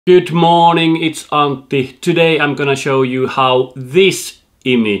Good morning, it's Antti. Today I'm gonna show you how this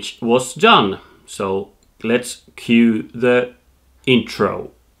image was done. So let's cue the intro.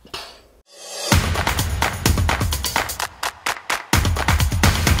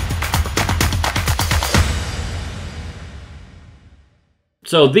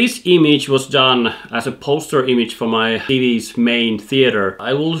 So this image was done as a poster image for my TV's main theater.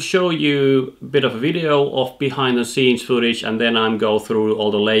 I will show you a bit of a video of behind the scenes footage, and then I'm go through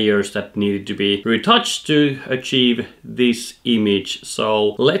all the layers that needed to be retouched to achieve this image.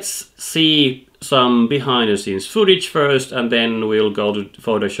 So let's see some behind the scenes footage first, and then we'll go to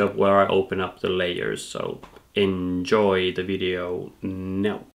Photoshop where I open up the layers. So enjoy the video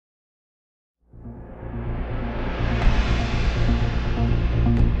now.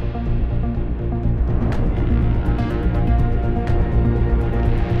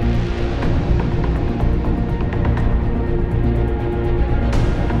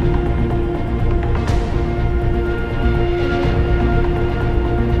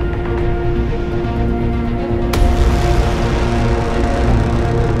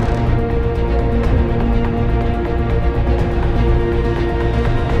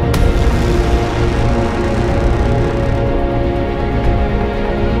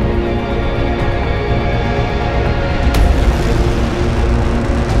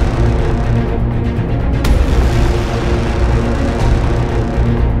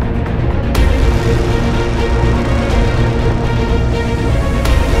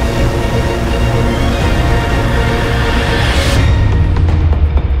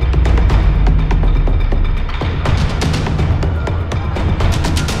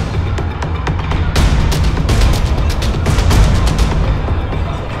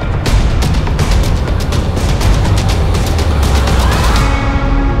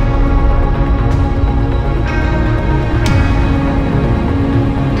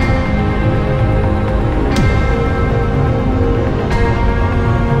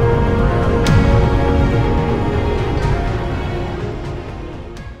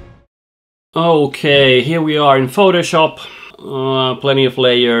 Okay, here we are in Photoshop. Plenty of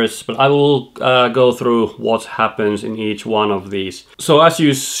layers, but I will go through what happens in each one of these. So as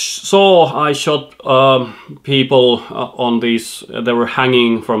you saw, I shot people on these. They were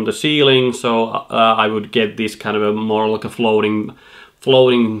hanging from the ceiling, so I would get this kind of a more like a floating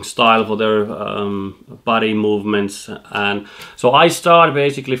style for their body movements. And so I start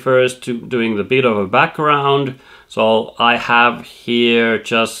basically first doing the bit of a background. So I have here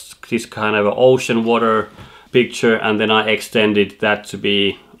just this kind of ocean water picture, and then I extended that to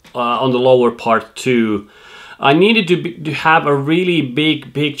be on the lower part too. I needed to have a really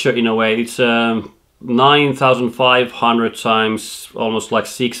big picture in a way. It's 9,500 times almost like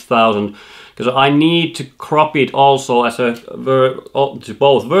 6,000, because I need to crop it also as to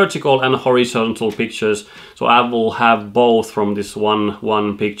both vertical and horizontal pictures. So I will have both from this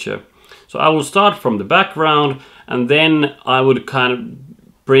one picture. So I will start from the background, and then I would kind of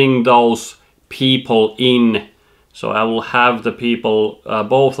bring those people in. So I will have the people,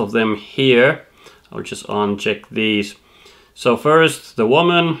 both of them here. I'll just uncheck these. So first the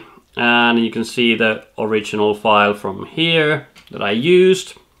woman, and you can see the original file from here that I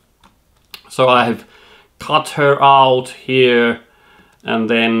used. So I have cut her out here and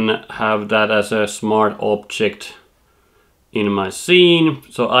then have that as a smart object in my scene.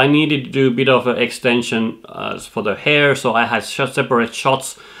 So I needed to do a bit of an extension for the hair. So I had separate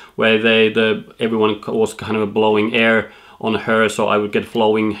shots where everyone was kind of blowing air on her, so I would get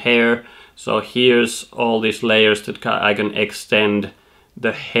flowing hair. So here's all these layers that I can extend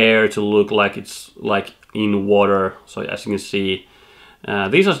the hair to look like it's like in water. So as you can see,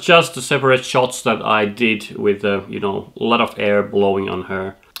 these are just the separate shots that I did with a lot of air blowing on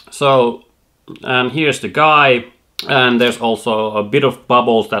her. So, and here's the guy. And there's also a bit of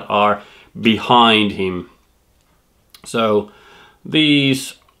bubbles that are behind him. So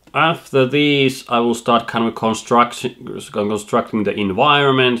after these, I will start kind of constructing the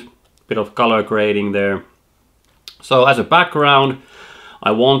environment, bit of color grading there. So as a background, I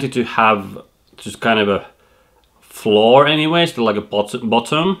wanted to have just kind of a floor anyways, like a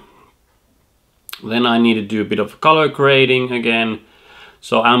bottom. Then I need to do a bit of color grading again.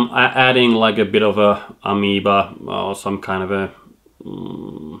 So I'm adding like a bit of a amoeba or some kind of a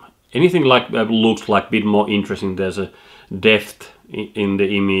anything like that looks like a bit more interesting. There's a depth in the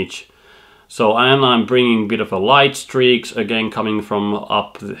image. So and I'm bringing a bit of a light streaks again coming from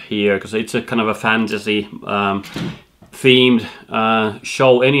up here, because it's a kind of a fantasy themed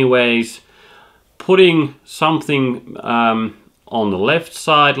show anyways. Putting something on the left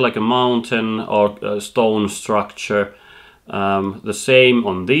side like a mountain or a stone structure. The same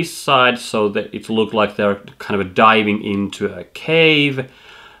on this side, so that it looked like they're kind of diving into a cave.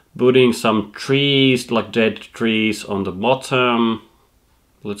 Putting some trees, like dead trees, on the bottom.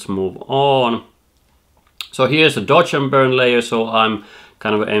 Let's move on. So here's a dodge and burn layer, so I'm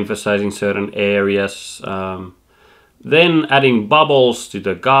kind of emphasizing certain areas. Then adding bubbles to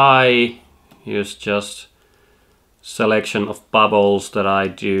the guy. Here's just selection of bubbles that I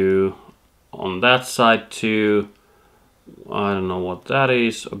do on that side too. I don't know what that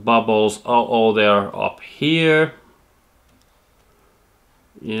is. Bubbles, oh, they're up here.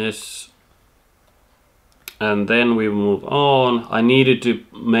 Yes. And then we move on. I needed to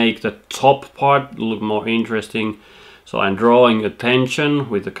make the top part look more interesting. So I'm drawing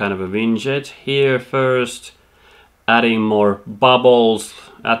attention with a kind of a vignette here first. Adding more bubbles,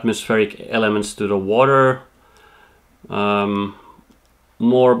 atmospheric elements to the water.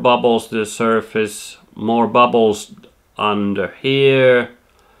 More bubbles to the surface. More bubbles under here.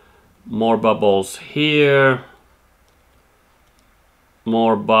 More bubbles here.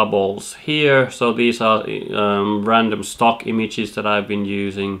 More bubbles here. So these are random stock images that I've been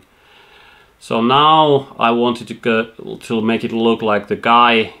using. So now I wanted to make it look like the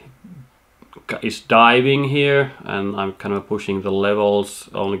guy is diving here, and I'm kind of pushing the levels,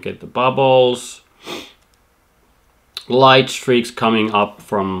 only get the bubbles. Light streaks coming up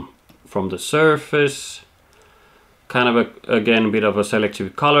from the surface. Kind of again a bit of a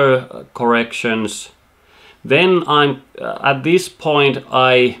selective color corrections. Then I'm at this point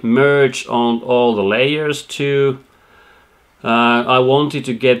I merge on all the layers too. I wanted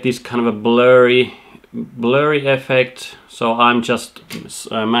to get this kind of a blurry effect, so I'm just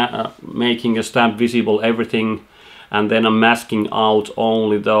making a stamp visible everything, and then I'm masking out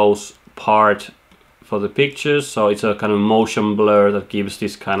only those part for the pictures. So it's a kind of motion blur that gives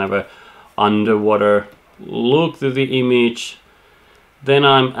this kind of a underwater look to the image. Then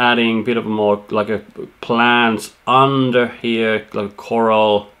I'm adding a bit of more like a plants under here, like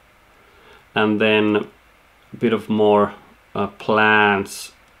coral, and then a bit of more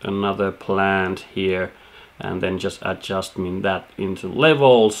plants, another plant here, and then just adjusting that into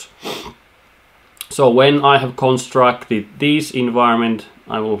levels. So when I have constructed this environment,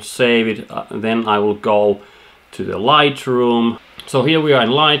 I will save it, then I will go to the Lightroom. So here we are in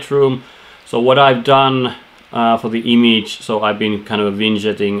Lightroom. So what I've done for the image, so I've been kind of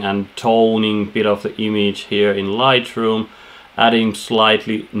vignetting and toning a bit of the image here in Lightroom, adding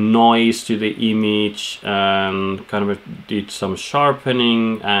slightly noise to the image, and kind of did some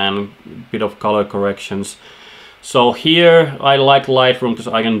sharpening and a bit of color corrections. So here I like Lightroom because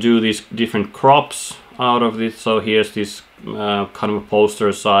I can do these different crops out of this. So here's this kind of a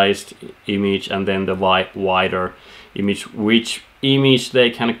poster sized image, and then the wider image, which image they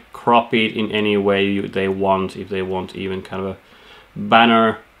can crop it in any way they want, if they want even kind of a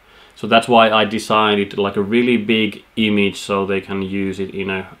banner. So that's why I designed it like a really big image, so they can use it in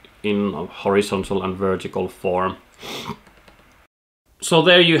a horizontal and vertical form. So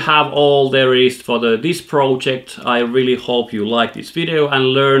there you have all there is for this project. I really hope you liked this video and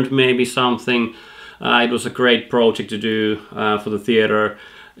learned maybe something. It was a great project to do for the theater.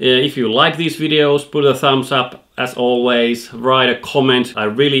 If you like these videos, put a thumbs up. As always, write a comment. I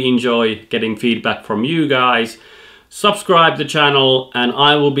really enjoy getting feedback from you guys. Subscribe the channel, and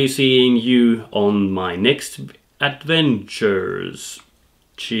I will be seeing you on my next adventures.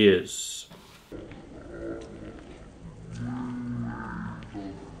 Cheers.